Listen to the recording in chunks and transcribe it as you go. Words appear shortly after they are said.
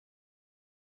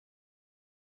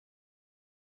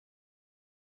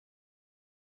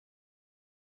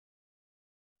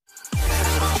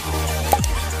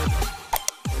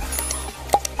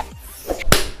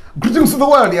Greetings to the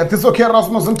world, yeah, this is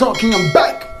OkrasmountzioN talking. I'm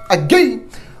back again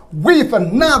with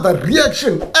another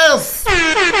reaction as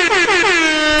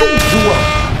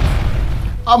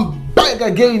I'm back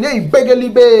again, hey, beggarly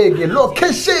beg,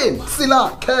 location,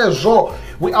 Sila, Kejo.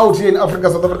 We out here in Africa,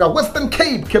 South Africa, Western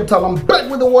Cape, Cape Town. I'm back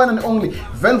with the one and only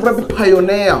Vili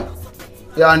Pioneer.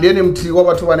 Yeah, and then MT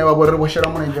wabatu wanewa bore washera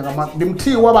mwenye ngama.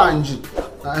 MT wabanji.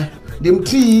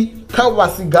 DMT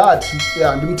kawasigati,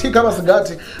 yeah, DMT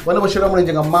kawasigati wane washera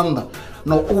mwenye ngamanda.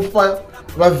 No ufa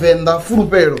vavenda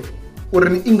furupero.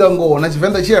 Urini ingango na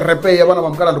chivenda chia repe ya bana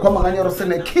bamkala ndo kwa manganya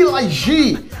rosene Killah.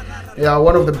 Yeah,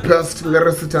 one of the best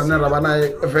lyricist anera bana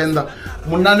venda.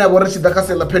 Munane abore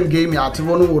chidakase la pen game ya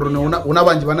tivonu urune una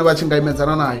banji bana bachinga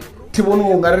imedzana naye. Tivonu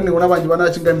ungarini una banji bana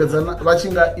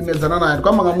bachinga imedzana naye.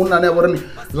 Kwa manga munane abore ni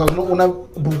una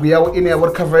bugu yawo ine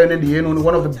abore cover ene ndi yenu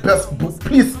one of the best book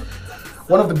please.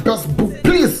 One of the best book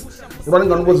please.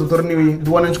 Running on was the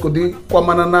one in Skodi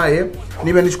Kwamana naye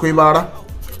nibe nichikoibara.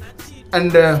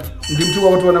 And ndimtu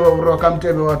watu wanawe come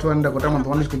to watu wanda kutama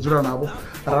ntwani kujura nabo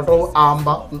rato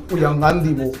amba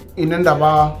uyangandibo inenda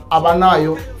ba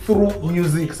abanayo through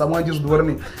music someone just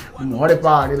doing muhore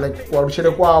pale like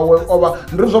waruchere kwawe oba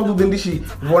ndizo bdu ndishi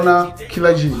bona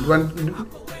Killah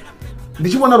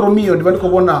ndishi bona Romeo ndibandi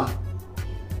kubona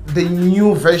the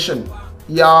new version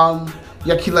ya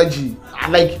Killah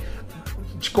like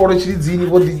chikoro chiridzini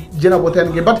bodi jena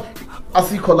botani but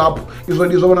asi collab is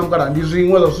when is over namkara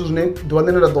ndizwingwe zasuzune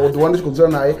ndiwanenera the one chikudzira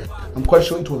naye. I'm quite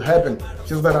sure it will happen,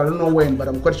 just that I don't know when, but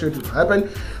I'm quite sure it will happen.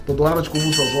 The one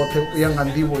chikubuso zote yanga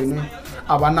ndivo ine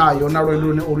abanayo naro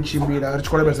lune oruchimbira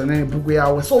richikolebesa nene buku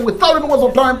yawe. So without any waste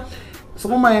of time,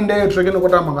 some maende trekeno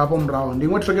kotama ngapo mrawo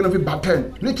ndimwe trekeno vi button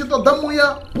lichito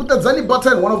damuya putadzani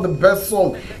button, one of the best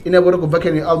song in ever go back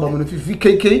in the album in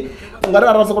VKK ngari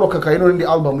arasa ko kakaino ndi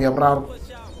album ya braro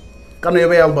kana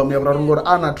yebe album ya braro ngora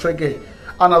ana track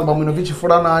ana album ino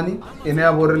vichifura nani ine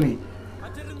yaborni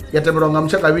yatebronga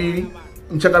mchakabiri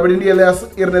ndiye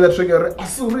last irnele track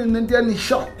asuri ndiani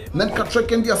shot nanka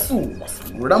track ndi asu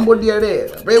murambo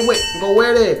ndiere bewe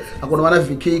ngowere akona wana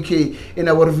VKK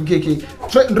ina bor VKK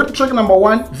track number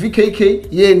 1 VKK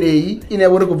yeneyi ina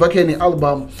bor ku vakeni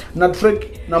album na track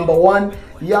number 1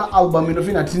 ya album ino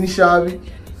fina tinishavi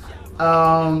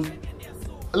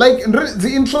like the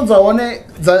intros are one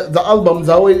the albums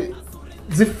are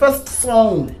the first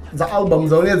song the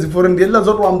albums are the foreign dealers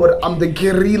I'm the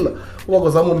guerrilla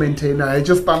was a maintainer. I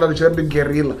just started to the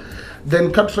guerrilla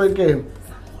then cut track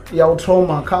ya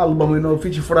trauma ka album ino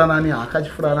feature furanani akachi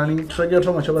furanani track ya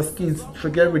trauma chaba skits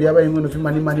track ya video aba ingono fi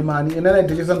money and then I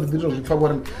did some videos with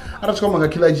favorite arachoma nga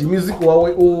Killah music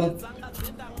wawe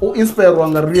o inspire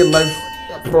wanga real life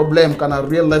problem kana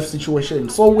real life situation.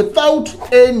 So without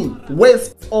any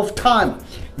waste of time,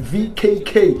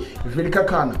 VKK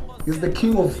Khana is the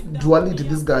king of duality.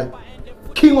 This guy,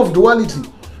 king of duality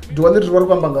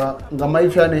warkwamba nga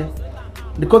maifyane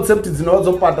the concept is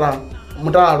zinozo patra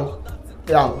mutaro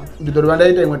yeah ndidori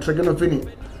vandaita imwe track no fini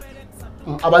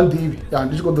abandivi yeah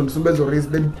ndichikondo ndisumbezo race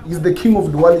is the king of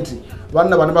duality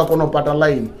vanna vana vakona pata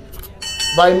line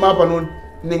vaimapa no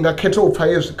ninga keto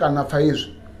upfaizvi kana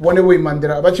pfaizvi vone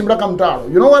voimandira vachimbira kamutaro,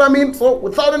 you know what I mean? So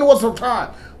without any waste of time,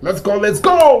 let's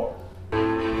go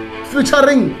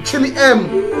featuring Chili M.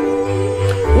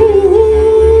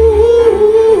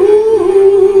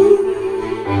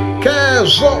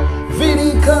 Kejo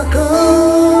VKK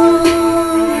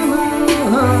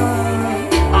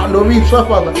ando mitsva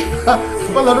fala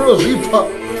fala ro zipfa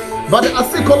but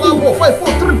asi collab 5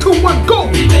 4 3 2 1 go.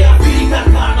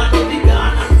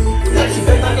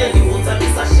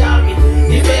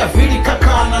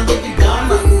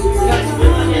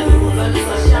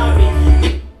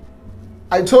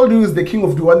 I told you he's the king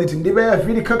of duality. Ndibe ya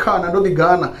Vili Khana ndo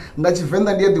digana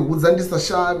ngachivenda ndiye dihudza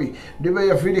ndisashavi ndibe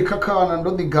ya Vili Khana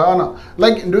ndo digana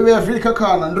like ndibe ya Vili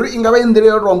Khana ndo ingava indire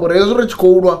rombo rezo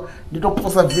richikolwa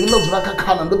nditoposa Vili zura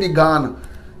Khana ndo digana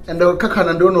and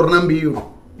Khana ndo no runambiyo,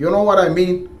 you know what I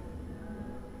mean?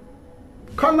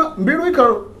 Khana mbiru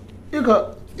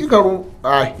ikaru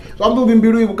ai zvambo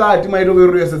mbiru ibukati maito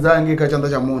verese dzange ikachanda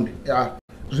chamonde ya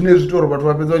zvine zvitoro but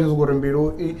vapedza vachizogore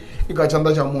mbiru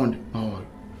ikachanda chamonde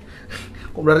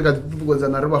kumdarika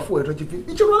kugodzana riva fueto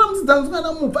chipi ichirona mudzidzanzi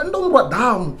kana mubva ndomurwa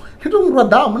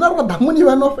dhamu narwa dhamu ni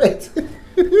vanofete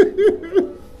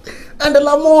and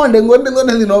lamonde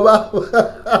ngone linobava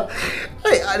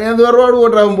hey ani varwa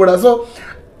ruotambura. So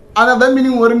another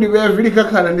meaning wori ndive Vili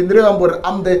Khana ndindire vambura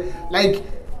I'm the like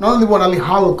not only one only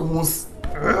Hulk mus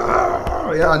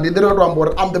yeah ndindire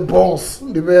vambura I'm the boss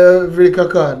ndive Vili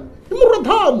Khana nimurwa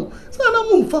dhamu sana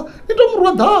mumfa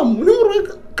nitomurwa dhamu nimurwa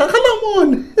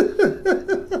kakalamone.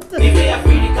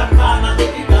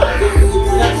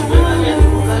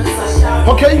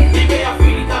 Okay.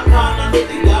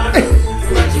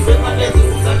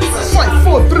 5,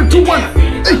 4, 3, 2, 1.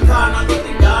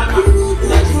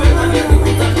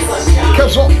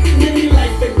 Casual.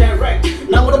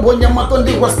 Now what about your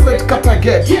matondi was straight cutter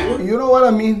get? You know what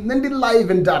I mean? Then the live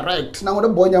and direct. Now what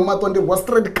about your matondi was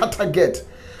straight cutter get?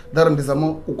 That is a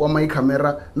more ukama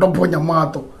camera. No bonya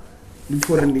mato.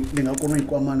 Before ningakono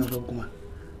ikwamana zokuma.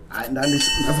 And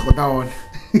that's what I want.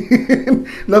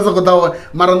 That's what I want.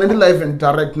 Maranandi live and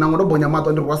direct. Now what about your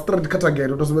matondi was straight cutter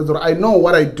get? I know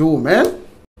what I do, man.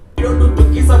 4,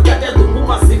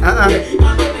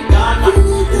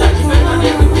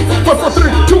 4,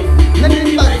 3, 2.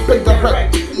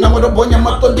 Now what about your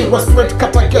matondi was straight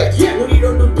cutter get?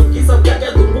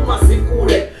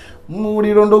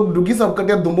 Murirondo dugisa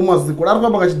kati ya dumbu mazikule ariko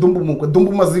bakachi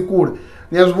dumbu mazikule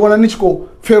niyazibona nichiko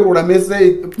ferula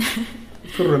message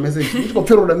nichiko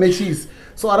ferula messages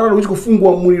so araro nichiko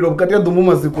fungwa muriro kati ya dumbu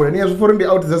mazikule niyazifora ndi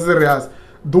out za serious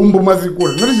dumbu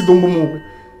mazikule narichi dumbu mukwe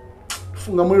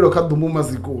funga muriro ka dumbu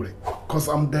mazikule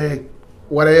cause I'm there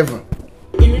whatever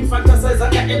in fantasize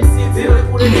aka MC zero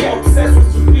kule obsessed with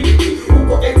stupidity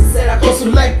uko exera cause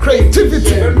you like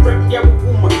creativity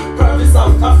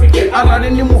South African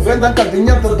arani muvenda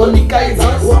kadinyata doni kaiza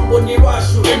wamboni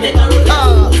washu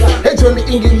Johnny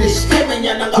English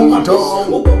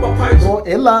bro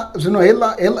ella you know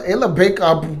ella back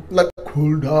up like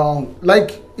cool down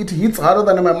like it hits harder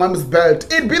than my mom's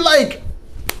belt. It be like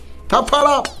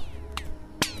tapara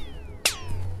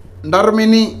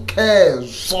Narmini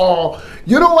cares. So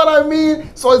you know what I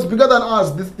mean? So it's bigger than us,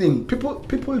 this thing.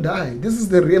 People die. This is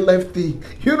the real life thing.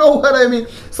 You know what I mean?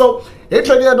 So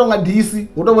etradia donga DC,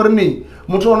 whatever ni.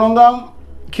 Mtu anonga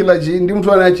Killah ndi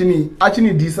mtu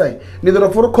achini DC. Ni the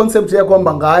for concept ya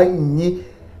kwamba ngai nyi.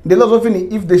 Ndela zofini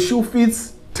if the shoe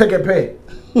fits, take a pair.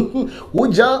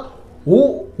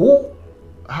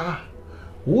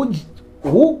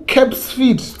 Who keeps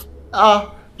feet?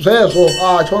 Zezo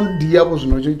chon diabo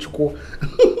zvinocho chiko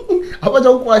apa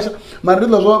chakwasha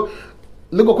marilo zvo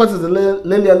liko kwatsi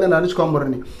leli yalena ari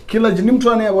chikwamborani Killah ndi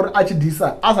mtu ane yabori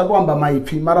achidisa asa kuamba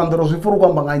maipfi marandoro zvifuru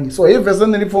kwamba nganyi so evese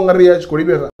ndini fonga ri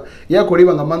yachikolibera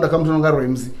yakoliba ngamanda kamtu nga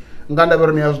Ramsey nganda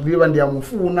bero ni yazviva ndi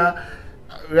amufuna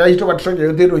yachitoka track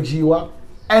yotero jiwa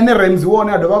ane Ramsey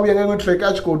wone adova kuyenga imwe track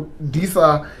achiko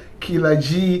disa Killah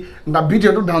G nga beat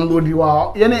to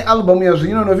downloadiwa yene album ya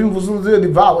zvino no vimvusurudzo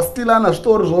yedibva still ana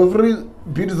stories of free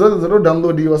beat zote zo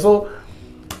downloadiwa so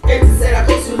exera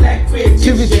cause you like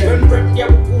creativity ya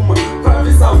bukuma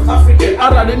from South African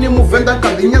arade ni muvenda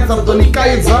kadinyatsa doni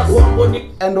kaiza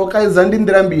and okaiza ndi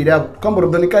ndira mbiri apo kwamba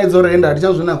doni kaiza orenda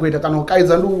achazvina kuita kana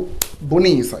okaiza ndu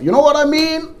bonisa you know what I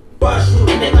mean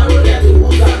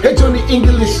Hey Johnny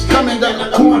English coming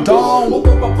down cool down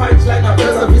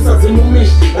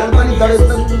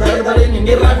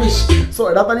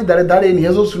so ratani dare ni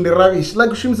yezo sunde ravish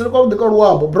like shimsere kwa the call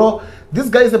wambo bro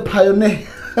this guy is a pioneer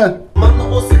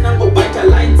mama osinango bata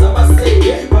lines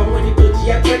abase pamweni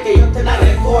totia track yote na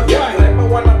record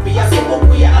rapper wanna be asongo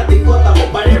kuya adikota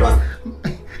obarelwa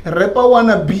rapper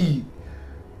wanna be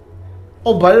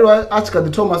obarelwa achika the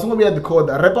Thomas asongo be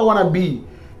adikota rapper wanna be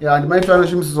yeah and my friend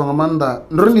shimsiso ngamanda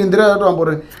ndiri ndira yato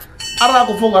ambore ara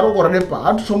kufonga roko repa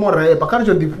hatu chomo repa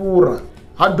karicho dipura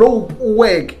hado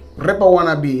work rapper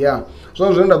wanna be yeah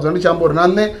so zvenda dzandi chambori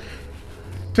nane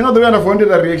tinga doyana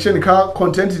fondera reaction ka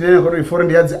content nene ko for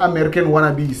ndi yadzi American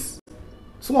wannabes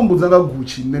singomudza nga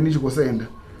Gucci neni chikosenda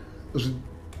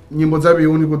nyimbo dzabe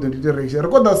yoni ko ndite reaction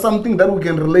record something that we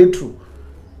can relate to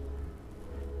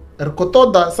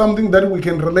record something that we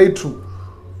can relate to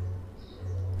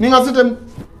ninga site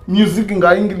music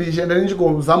nga English and then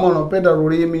chiko zama no peda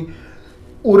rulimi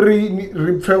uri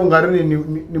ripfe ngari ni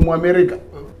mu America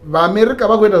va America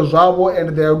vakuita zvavo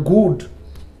and they are good.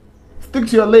 Stick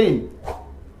to your lane.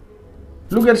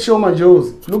 Look at Shoma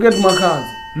Joes, look at Makaz,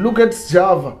 look at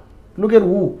Java, look at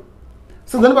who.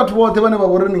 So then but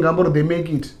whatever they make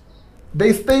it.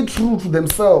 They stay true to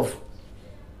themselves.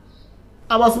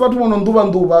 Abasibatu mononduba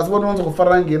nduba, asibatu nonzo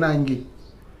kufarangi nangi.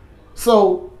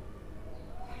 So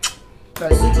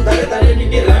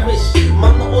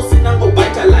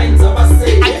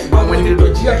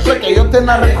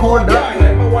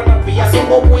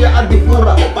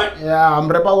yeah, I'm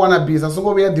rapper wanna be.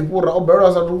 Asongo be adipura. Obero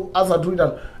asa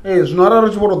Twitter. Eh, zvinora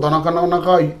rochiboro dana kana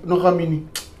naka mini.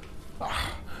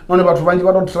 None bathu vanji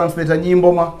vato translate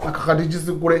nyimbo ma akakati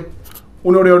chisikure.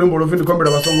 Unoreya ulimbo lofindi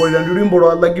kombera basongo ila ndi ulimbo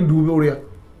lwa like dube uria.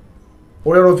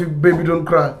 Uria lofi baby don't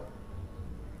cry.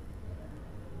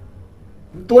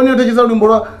 Tony techisa ulimbo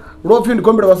lwa lofindi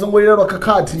kombera basongo ila lwa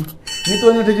kakati. Ni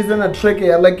Tony techisa na track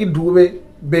ya like dube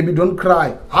baby don't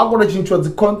cry. Hakoda chinchwa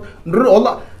zikon ndiri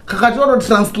hola kakati wato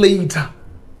translator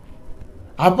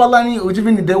hapalani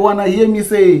uchipindi they wanna hear me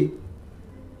say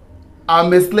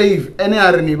I'm a slave ene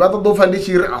arini vatodofa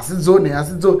ndichiri asidzone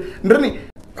ndirini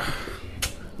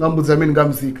ngambudza mini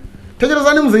ngamuzika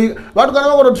techerezani muzika vatu kana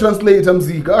vakoto translate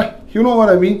muzika you know what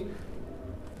I mean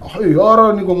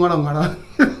yoro niko mwana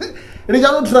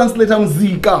richano translate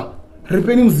muzika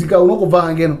ripeni muzika unokobva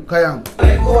hangeno kayanga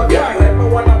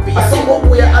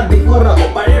asongokuya adikura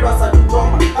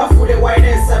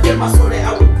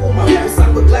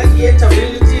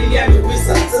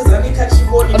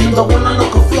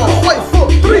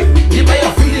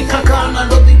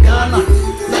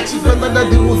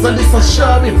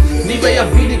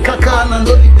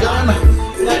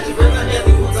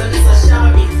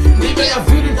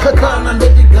Vili Khana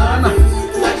ndodigana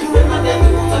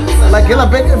Lagela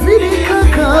beke Vili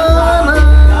Khana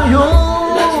yo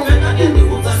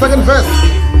second verse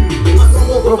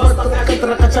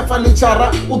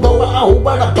kachafanichara udawa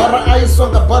ahubana bara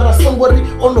aisonga bara songori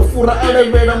onofura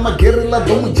alevera magerila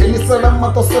domujenisela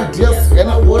matosadias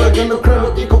ena wora gana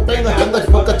krelo ikopenga hanga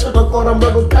chibaka chota kora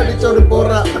mbado kadi chori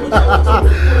bora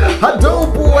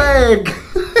hadopu weg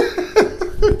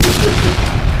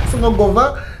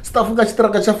songogova stafu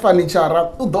kachitraka chafanichara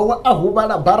udawa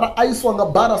ahubana bara aisonga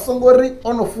bara songori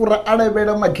onofura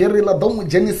alevera magerila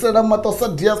domujenisela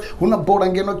matosadias huna bora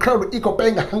ngeno krelo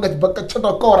ikopenga hanga chibaka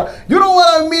chota kora. You know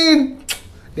what I mean?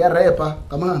 They are rapper,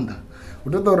 commander.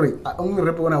 Udodori, I only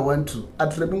rap when I want to.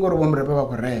 At rapping or one rapper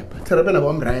for rap. Terapin a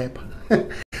one rapper.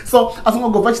 So, as I'm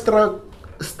going to go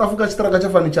stuff got stragacha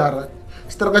furniture.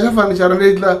 Stragacha furniture,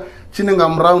 regular chinning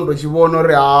round, which you won't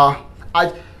know.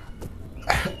 I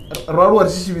Rawa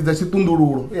she with the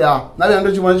Tunduru. Yeah, now I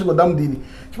understand you go damn dini.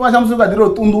 She was some sort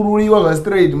of Tunduru was a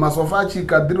straight, Masofachi,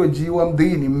 Kadiro G1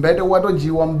 Dini, better what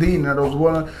G1 Dini. I was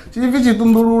one. She visited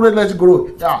Tunduru, let's grow.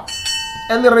 Yeah.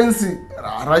 And the Rensi,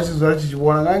 Rachi,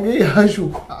 one, and gay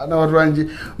Hashu, no Ranji.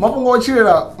 Mapungo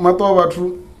Chira, Matova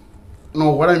true.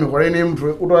 No, what I mean, what I name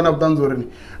for Uran of Danzorni.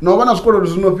 No one has called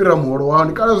no Piramor,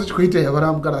 one colors which create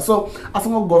a so as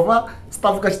I'm gova,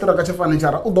 staff Kachaka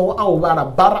furniture, although our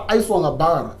bar, I swung a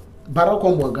bar, Barra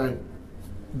combo guy,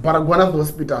 Baraguana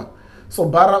hospital. So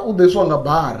Barra Ude swung a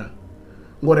bar.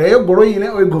 Goreo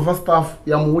Goroine or gova staff,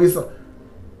 Yamuisa.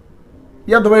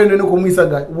 Ya the way you know, Misa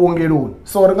guy, Wongeroni.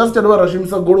 So the Gasta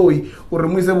Shimsa Goroi or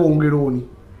Misa Wongeroni.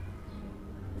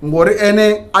 Ngori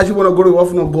ene achi bona goro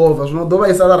wafu no gova zvino dova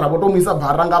isara raboto misa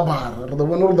baranga bara the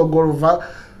one of the gova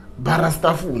bara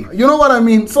stafuna. You know what I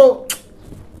mean? So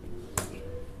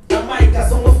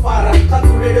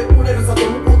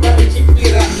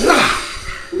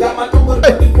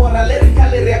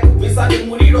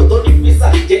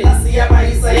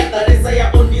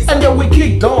and then we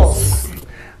kick doors.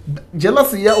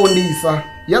 Jealousy ya ondisa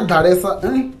ya daresa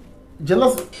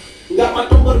jealousy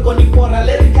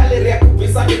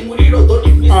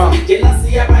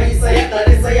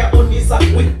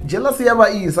jealousy ya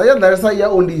vaisa ya daresa ya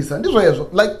ondisa ndizvo hezvo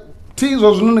like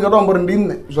tizvo zvino ndikatoambori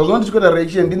ndine zvazvino ndichikweta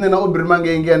reaction ndine na obiri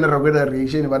mange ingeanera kuita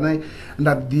reaction vana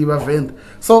ndadiva venda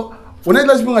so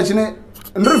unoita chipinga chine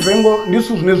ndiri vhengo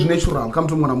ndisu zvine natural come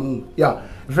to mwana mungu ya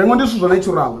vhengo ndisu zvo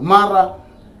natural mara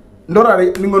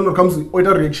ndorari ningono comes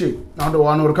oita reaction now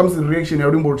one comes reaction ya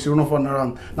rimbo tiri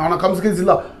unofanira now comes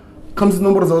kizila comes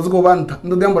number za ziko vanta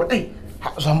ndo diambor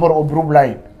zvambor obru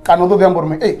blind kana ndo diambor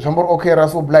me zvambor okay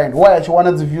raso blind why achi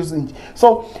wanna the views inji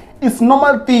so it's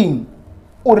normal thing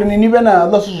uri ninive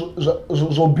na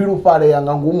zo beautify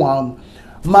yanga ngumwana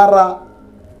mara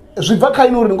zvibva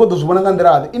kaino uri ngodo zvibona nga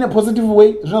ndira in a positive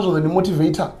way zvinozo ndi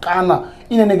motivator kana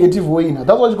in a negative way na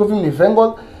that's why you go film ni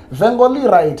vengo li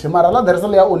right mara la darisa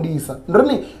ya ondisa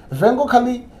ndrini vengo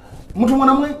khali muthu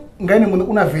mwana mwe ngaine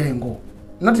munhu una vengo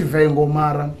not vengo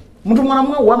mara muthu mwana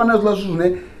mwe wa mana zwa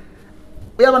zwine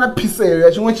uyava na piseyo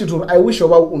ya chimwe chituru I wish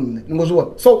oba unne ngozwa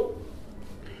so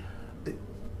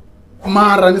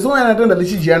mara ndisona natenda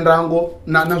lichijia ndango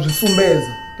na zvisumbeza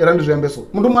era ndizvembe so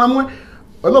muthu mwana mwe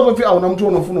wazopfi auna muthu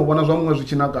unofuna ubona zvamwe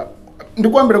zvichinaka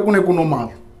ndikwambire kune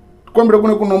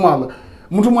kunomala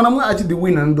muthu mwana mwe achidi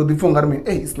wina ndo difonga rime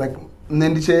it's like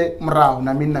nendiche mrao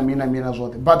na mina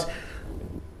zvote but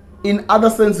in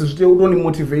other senses you don't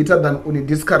motivator than only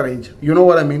discourage, you know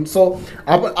what I mean? So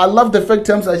I love the fact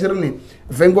terms actually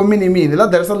vengo mini la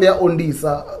darasa ya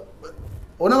ondisa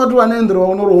ona watu wanendro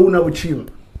onoro huna uchiva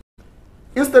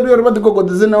instead yo ribati gogo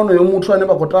dizena ono yo muthu ane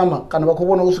bakotama kana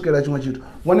bakobona usukela chimwe chitu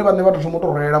vone vane vatu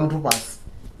zvomotorera muthu pasi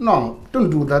no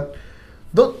don't do that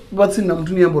do vatsina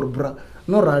muthu ni yambor bra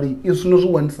no rali isino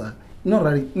zviwanisa no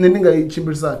rali nendinga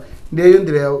chimbirisa ndiyo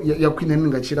ndira ya kwine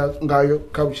ndinga chira ngayo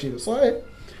kabuchira so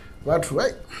vatu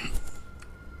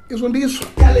izvo ndizvo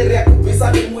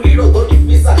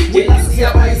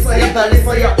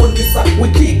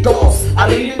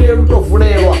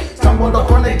arinerutovhurerwa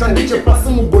tambondoconnecta ndichepasi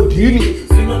mugodhini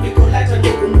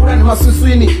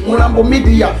nemaswiswini murambo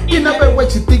media inavewe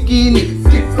chitikini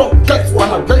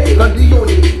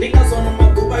tiktokradioni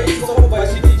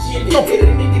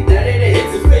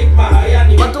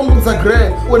vatongudza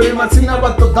grand uri matsina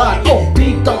vatoda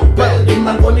bigdongbel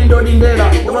imangoni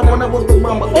ndodindera uvavona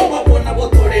votobamba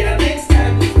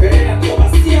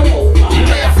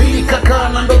VKK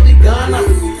ndodigana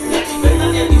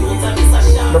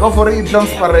ndakafori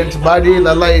itransparent body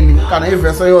the line kana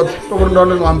ivhesa yote tokuri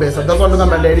ndononwambesa that's why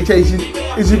ndingamadairi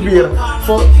ichipira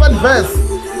so third verse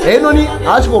heinoni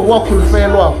hachikorwa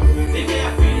kurifelwa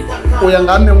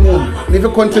uyangame munhu nive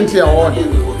content yawona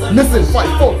listen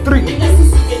 543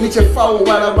 nichefao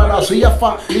varavara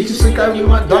zviyafa nichisvika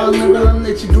nemadhana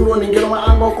nechidhuro ningero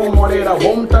maangokomorera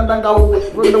vomutandangau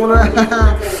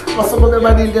vasoko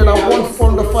vevadindera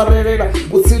vonfondofarerera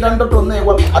kutsira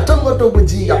ndotonewa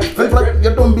atongotokujia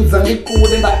yatombidza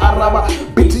ndikuudenga arava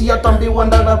biti yatambiwa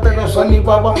ndarapera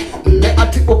zvanivava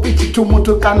neatikopi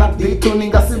chitumutu kana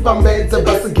dituningasimbambedze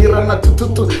basigira na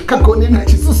tututu kagoni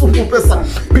nachisusumpupesa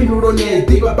pinuro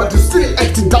nediva but you still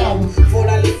act down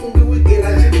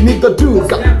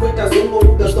nitotuka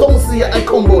zvitomsiya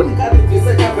ekomboni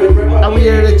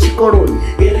auyerere chikoroni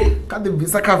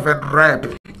kadhibvisa kavenrap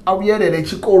auyerere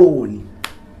chikoroni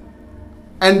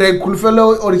and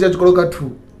kulufelo oricha chikoro ka 2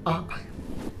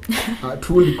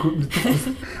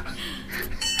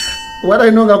 what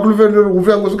I know ngakulufelo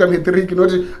kufika ngosvika ne3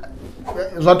 kinoti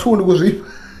zva2 ndikuzvipa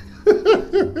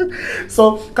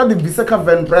so kadhibvisa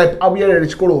kavenrap auyerere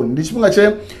chikoroni ndichipinga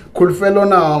che kulufelo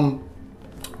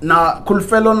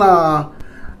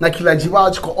na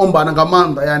Killah chiko ombana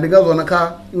ngamanda ya ndikazona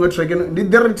ka imwe track ndi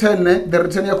the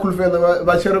return ya Kulfelo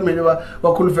vacheremeni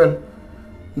va Kulfelo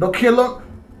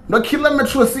ndokila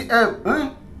metro cm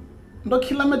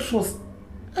ndokila metro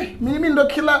mimi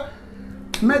ndokila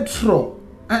metro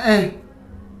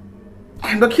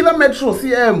ndokila metro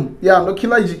cm yeah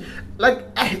ndokila like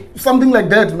something like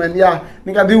that man yeah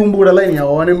nikadiumbura line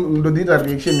yaone ndodita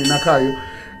reaction inakayo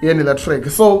yeni that track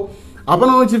so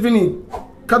apana nochivini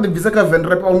kadhibvisa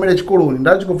kavenrap aumere chikoroni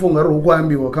ndachikopfunga riri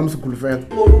kuambiwa kamusi Kulfelo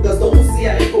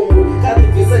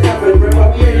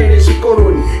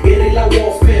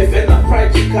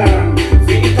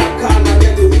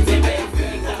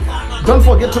don't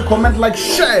forget to comment, like,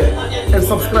 share and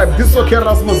subscribe. This is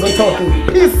OkrasmountzioN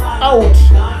talking. Peace out.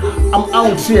 I'm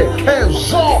out here.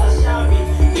 Kejo.